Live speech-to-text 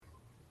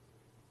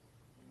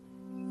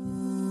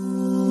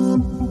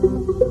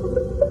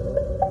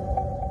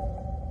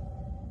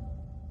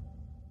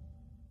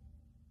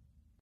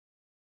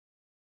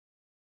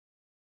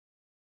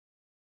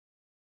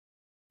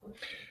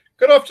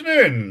Good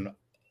afternoon.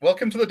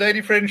 Welcome to the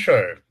Daily Friend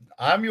Show.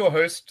 I'm your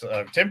host,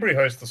 temporary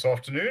host this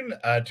afternoon,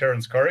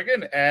 Terence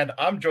Corrigan, and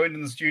I'm joined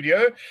in the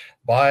studio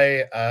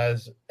by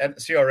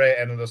CRA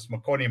analyst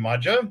Makoni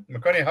Maja.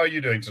 Makoni, how are you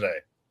doing today?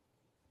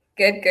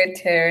 Good,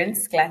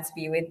 Terence. Glad to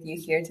be with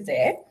you here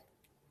today.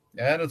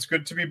 And it's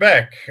good to be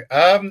back.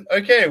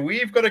 Okay,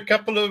 we've got a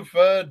couple of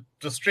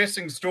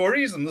distressing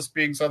stories, and this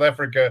being South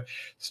Africa,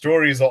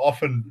 stories are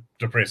often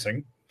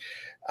depressing.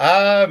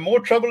 More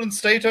trouble in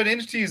state-owned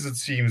entities, it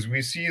seems.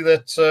 We see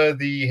that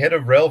the head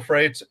of rail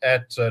freight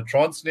at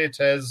Transnet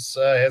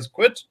has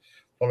quit,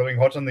 following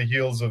hot on the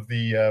heels of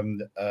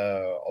the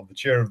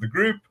chair of the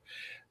group.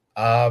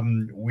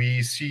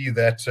 We see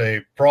that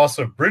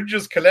Prasa bridge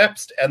has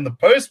collapsed, and the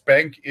Post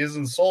Bank is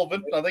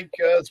insolvent. I think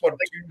it's what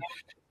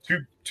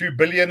 $2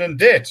 billion in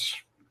debt.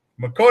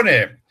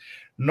 Makone,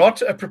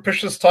 not a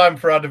propitious time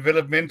for our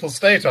developmental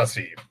state, I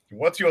see.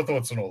 What's your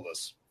thoughts on all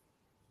this?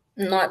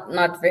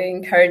 Not very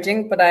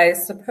encouraging, but I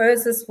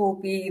suppose this will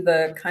be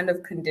the kind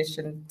of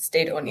condition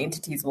state-owned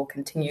entities will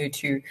continue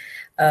to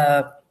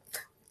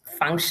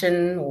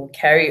function or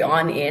carry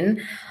on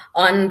in.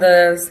 On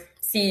the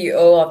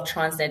CEO of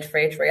Transnet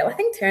Freight Rail, I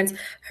think, Terence,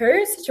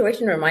 her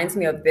situation reminds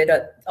me a bit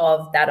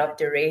of that of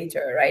De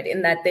Ruyter, right?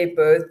 In that they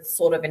both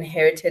sort of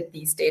inherited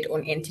these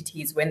state-owned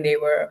entities when they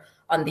were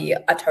on the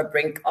utter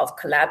brink of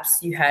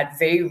collapse. You had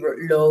very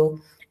low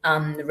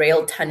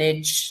rail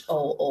tonnage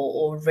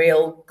or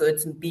rail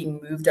goods being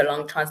moved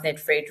along Transnet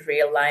Freight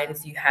rail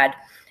lines. You had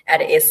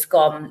at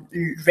Eskom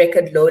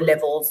record low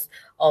levels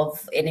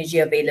of energy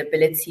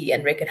availability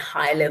and record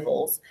high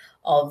levels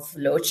of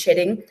load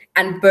shedding.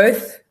 And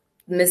both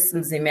Ms.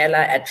 Mzimela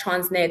at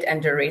Transnet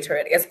and De Ruyter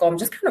at Eskom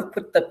just kind of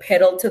put the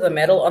pedal to the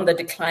metal on the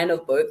decline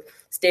of both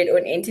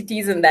state-owned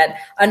entities, and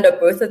that under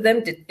both of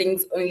them did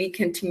things only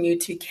continue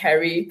to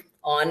carry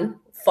on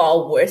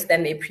far worse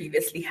than they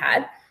previously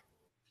had.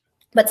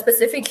 But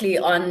specifically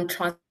on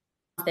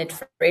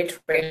Transnet Freight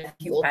Rail,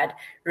 you had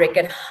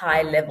record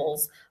high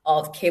levels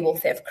of cable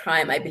theft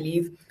crime. I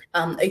believe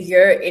a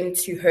year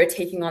into her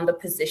taking on the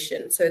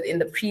position, so in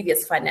the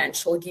previous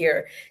financial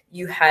year,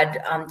 you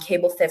had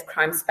cable theft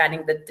crime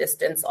spanning the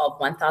distance of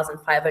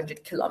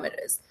 1,500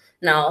 kilometers.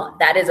 Now,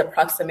 that is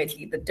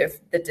approximately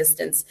the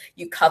distance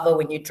you cover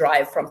when you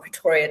drive from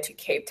Pretoria to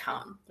Cape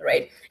Town,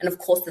 right? And of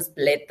course, this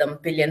bled them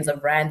billions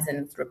of rands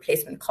in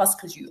replacement costs,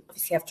 because you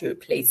obviously have to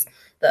replace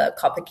the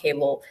copper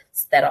cables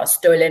that are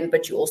stolen,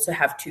 but you also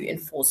have to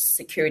enforce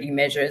security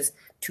measures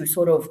to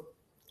sort of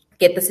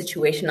get the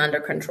situation under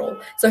control.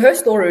 So her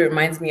story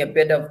reminds me a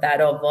bit of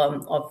that of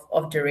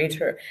De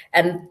Ruyter.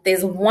 And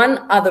there's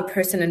one other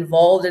person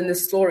involved in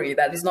this story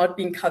that is not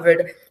being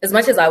covered as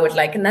much as I would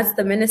like, and that's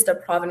the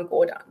Minister Pravin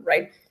Gordhan,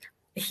 right?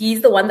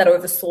 He's the one that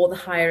oversaw the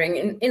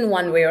hiring in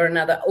one way or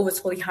another,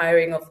 oversaw the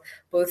hiring of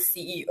both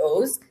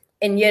CEOs,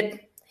 and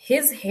yet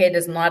his head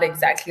is not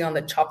exactly on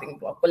the chopping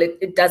block. Well,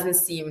 it doesn't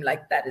seem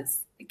like that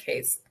is the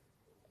case.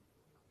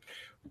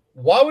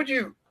 Why would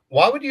you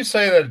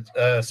say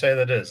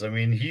that is? I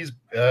mean, he's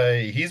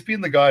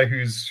been the guy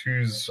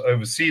who's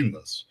overseen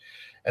this,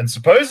 and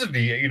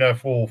supposedly,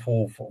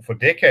 for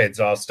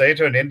decades, our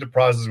state-owned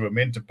enterprises were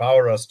meant to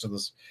power us to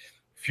this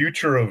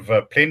future of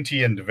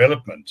plenty and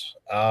development.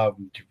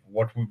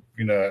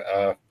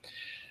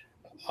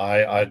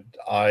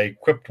 I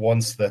quipped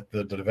once that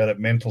the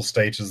developmental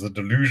state is the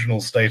delusional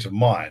state of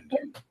mind.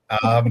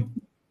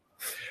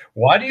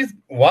 Why do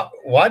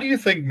you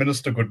think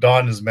Minister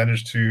Gordhan has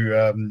managed to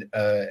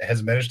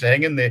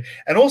hang in there,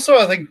 and also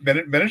I think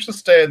managed to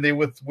stay in there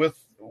with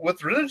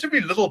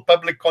relatively little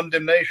public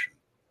condemnation,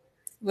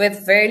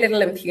 with very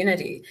little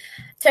impunity?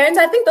 Terence,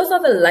 I think those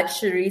are the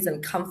luxuries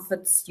and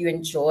comforts you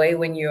enjoy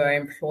when you are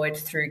employed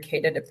through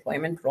cadre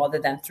deployment rather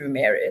than through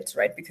merit,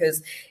 right?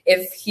 Because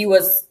if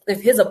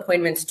his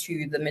appointment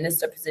to the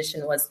minister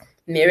position was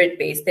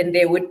merit-based, then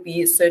there would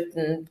be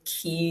certain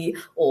key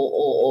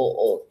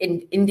or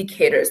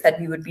indicators that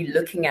we would be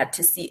looking at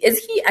to see, is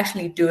he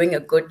actually doing a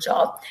good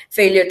job?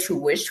 Failure to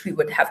which we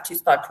would have to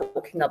start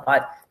talking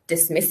about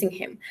dismissing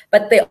him.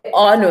 But there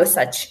are no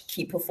such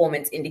key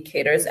performance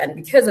indicators. And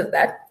because of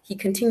that, he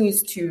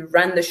continues to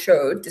run the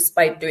show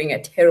despite doing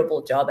a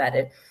terrible job at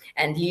it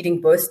and leading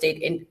both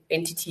state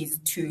entities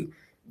to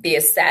their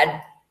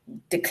sad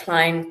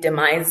decline,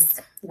 demise,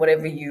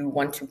 whatever you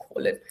want to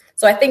call it.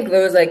 So I think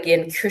those are,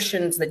 again,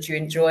 cushions that you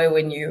enjoy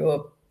when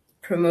you're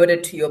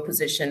promoted to your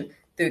position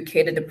through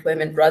cadre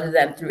deployment rather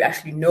than through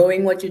actually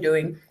knowing what you're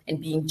doing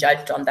and being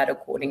judged on that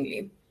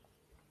accordingly.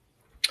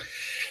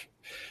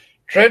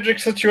 Tragic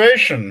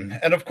situation,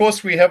 and of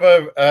course we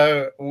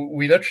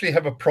literally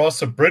have a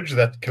Prasa bridge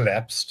that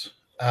collapsed.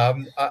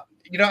 This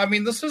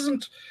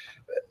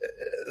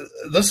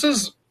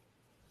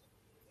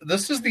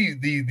is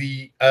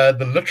the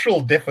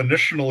literal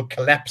definitional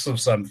collapse of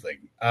something,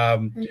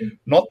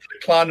 not the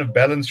decline of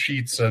balance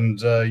sheets and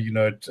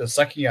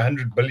sucking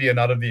 100 billion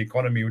out of the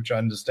economy, which I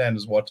understand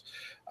is what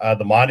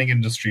the mining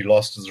industry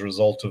lost as a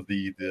result of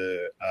the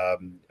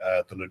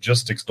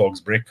logistics dog's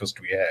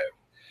breakfast we have,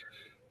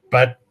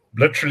 but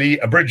literally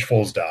a bridge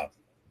falls down.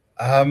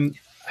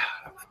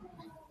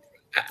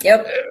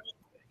 Yep.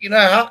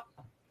 how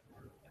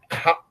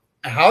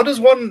how does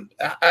one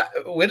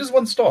where does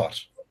one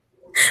start?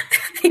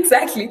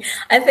 Exactly.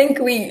 I think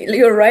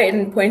you're right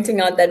in pointing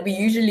out that we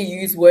usually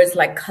use words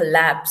like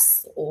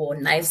collapse or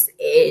knife's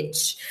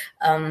edge,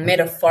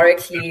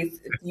 metaphorically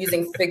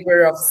using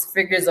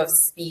figures of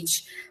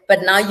speech.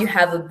 But now you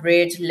have a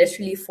bridge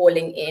literally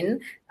falling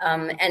in,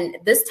 and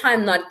this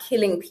time not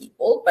killing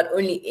people, but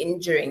only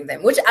injuring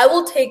them, which I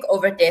will take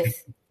over death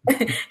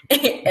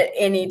at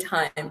any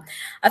time.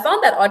 I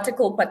found that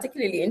article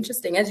particularly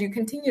interesting as you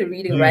continue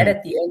reading right Mm.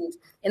 at the end,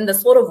 in the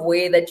sort of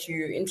way that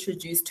you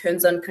introduce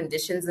terms and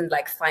conditions in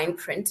like fine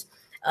print.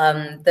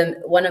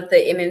 One of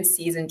the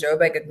MMCs in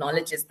Joburg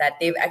acknowledges that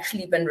they've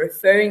actually been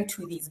referring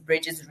to these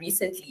bridges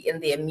recently in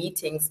their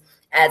meetings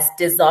as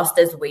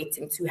disasters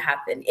waiting to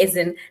happen. As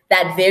in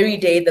that very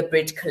day the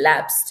bridge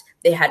collapsed,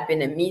 there had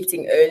been a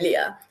meeting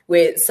earlier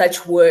where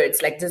such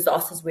words like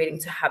disasters waiting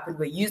to happen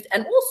were used,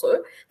 and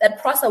also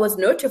that Prasa was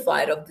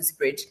notified of this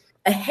bridge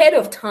ahead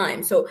of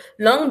time, so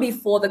long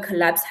before the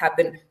collapse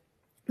happened.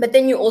 But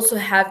then you also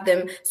have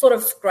them sort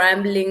of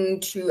scrambling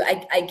to,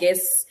 I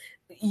guess,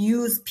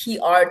 use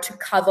PR to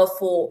cover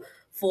for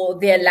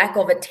their lack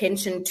of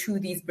attention to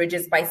these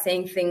bridges by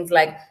saying things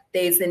like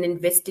there's an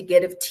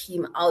investigative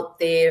team out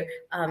there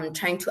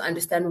trying to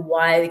understand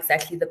why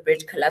exactly the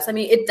bridge collapsed. I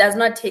mean, it does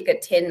not take a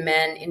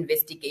 10-man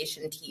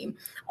investigation team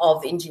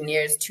of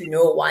engineers to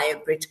know why a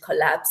bridge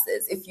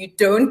collapses. If you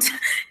don't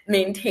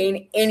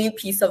maintain any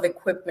piece of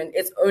equipment,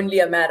 it's only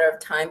a matter of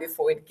time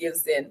before it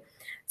gives in.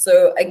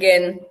 So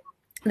again,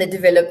 the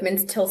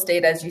developmental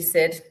state, as you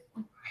said,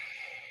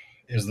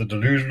 Is the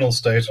delusional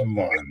state of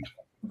mind.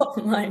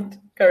 of mind,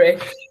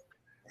 correct.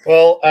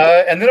 Well,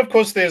 and then of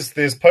course there's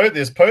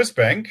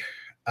Postbank,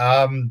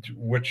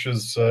 which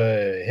is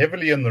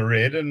heavily in the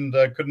red and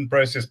couldn't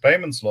process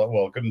payments.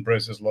 Couldn't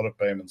process a lot of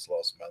payments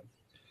last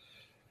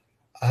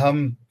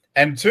month,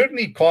 and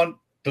certainly can't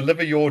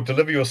deliver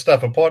your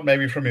stuff apart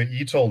maybe from your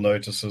e-toll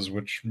notices,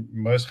 which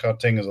most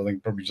Gautengers I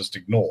think probably just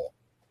ignore.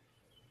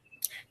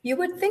 You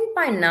would think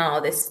by now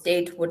the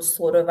state would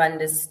sort of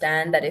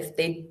understand that if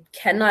they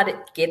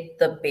cannot get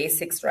the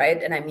basics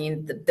right, and I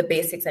mean the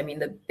basics, I mean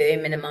the bare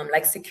minimum,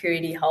 like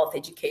security, health,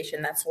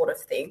 education, that sort of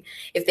thing.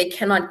 If they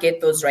cannot get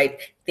those right,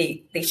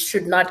 they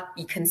should not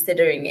be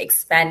considering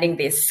expanding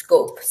their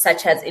scope,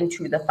 such as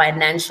into the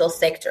financial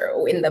sector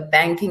or in the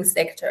banking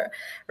sector,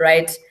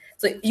 right?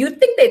 So you'd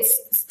think they'd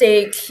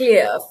stay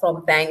clear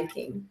from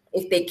banking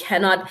if they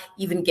cannot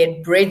even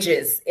get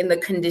bridges in the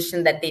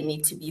condition that they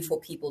need to be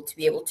for people to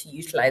be able to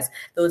utilize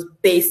those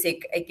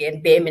basic,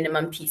 again, bare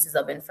minimum pieces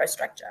of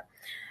infrastructure.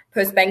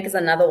 Postbank is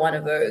another one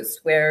of those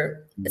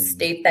where a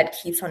state that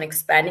keeps on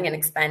expanding and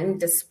expanding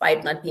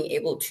despite not being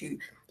able to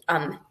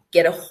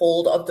get a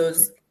hold of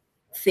those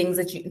things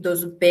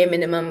those bare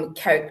minimum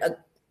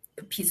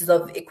pieces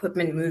of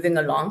equipment moving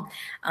along.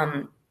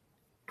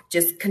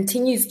 Just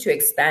continues to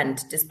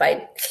expand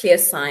despite clear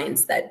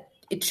signs that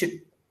it should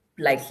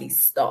likely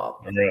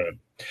stop. Right.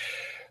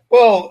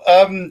 Well,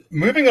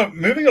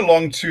 moving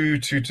along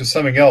to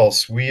something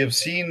else, we have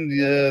seen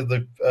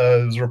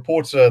there's a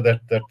report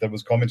that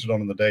was commented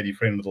on in the Daily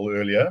Friend a little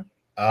earlier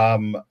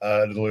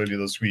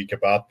this week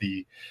about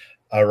the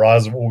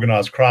rise of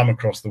organized crime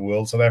across the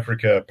world. South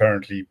Africa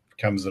apparently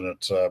comes in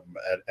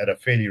at a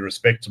fairly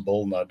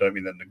respectable, and I don't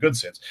mean that in a good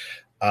sense,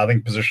 I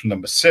think position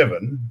number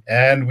 7.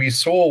 And we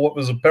saw what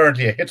was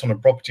apparently a hit on a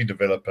property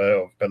developer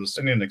of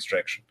Palestinian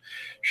extraction,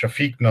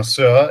 Shafiq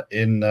Nasser,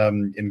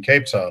 in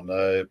Cape Town.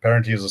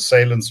 Apparently his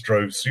assailants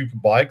drove super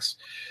bikes.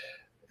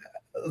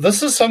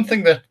 This is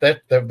something that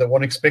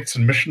one expects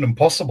in Mission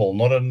Impossible,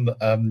 not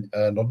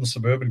in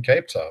suburban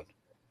Cape Town.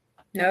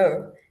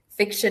 No.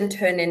 Fiction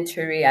turned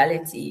into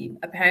reality,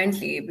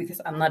 apparently, because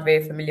I'm not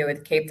very familiar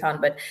with Cape Town,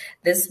 but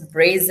this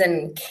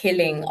brazen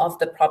killing of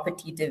the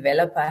property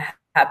developer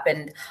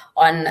happened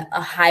on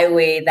a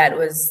highway that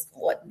was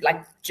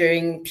like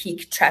during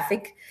peak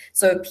traffic.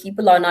 So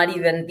people are not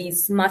even,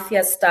 these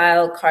mafia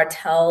style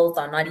cartels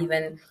are not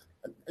even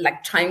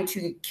like trying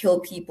to kill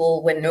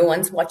people when no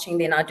one's watching.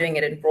 They're now doing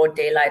it in broad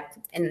daylight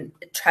in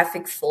a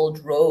traffic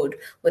filled road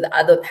with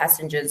other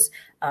passengers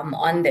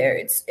on there.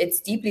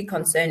 It's deeply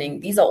concerning.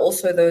 These are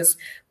also those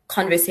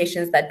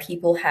conversations that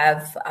people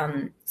have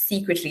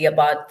secretly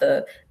about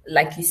the,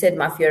 like you said,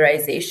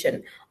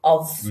 mafiaization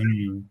of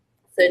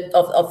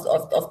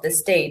the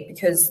state,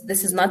 because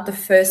this is not the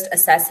first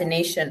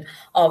assassination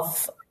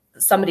of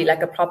somebody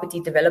like a property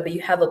developer.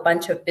 You have a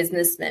bunch of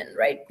businessmen,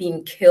 right,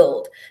 being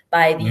killed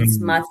by these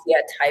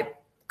mafia type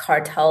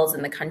cartels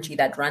in the country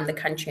that run the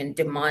country and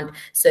demand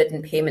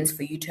certain payments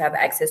for you to have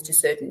access to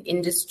certain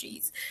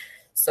industries.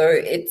 So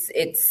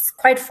it's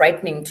quite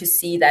frightening to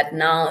see that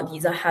now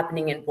these are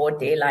happening in broad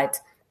daylight.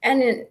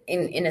 And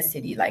in a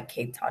city like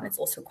Cape Town, it's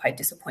also quite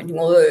disappointing,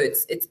 although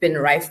it's been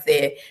rife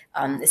there,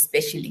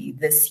 especially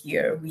this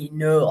year. We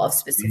know of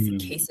specific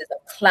cases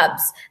of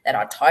clubs that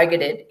are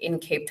targeted in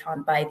Cape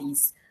Town by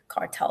these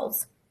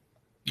cartels.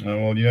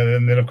 Well,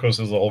 and then of course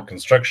there's the whole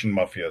construction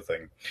mafia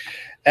thing.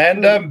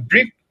 And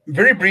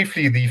very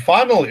briefly, the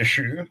final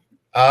issue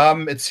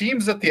It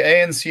seems that the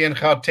ANC in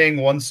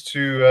Gauteng wants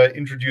to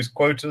introduce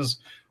quotas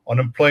on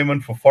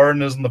employment for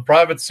foreigners in the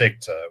private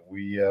sector.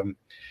 We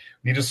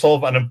need to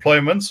solve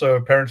unemployment, so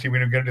apparently we're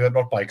going to do that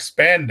not by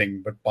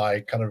expanding, but by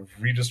kind of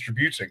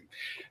redistributing.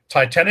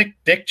 Titanic,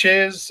 deck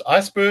chairs,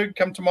 iceberg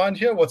come to mind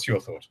here. What's your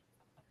thought?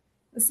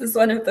 This is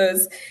one of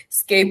those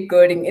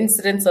scapegoating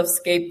incidents of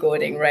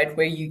scapegoating, right?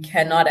 Where you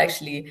cannot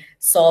actually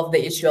solve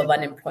the issue of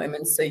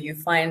unemployment. So you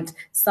find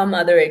some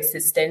other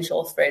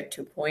existential threat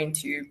to point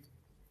to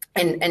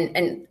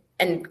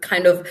and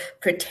kind of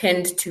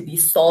pretend to be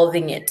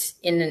solving it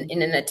in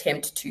an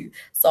attempt to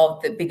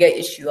solve the bigger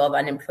issue of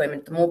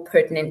unemployment, the more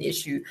pertinent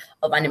issue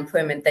of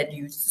unemployment that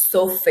you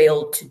so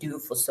failed to do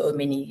for so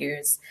many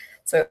years.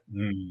 So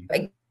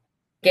again,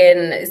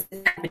 it's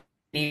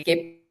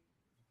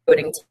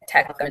scapegoating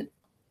tactic.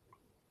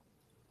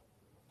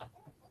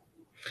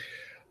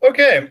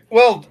 Okay,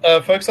 well,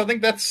 folks, I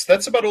think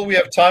that's about all we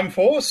have time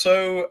for.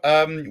 So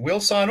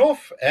we'll sign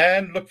off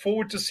and look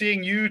forward to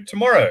seeing you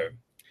tomorrow.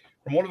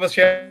 From all of us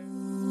here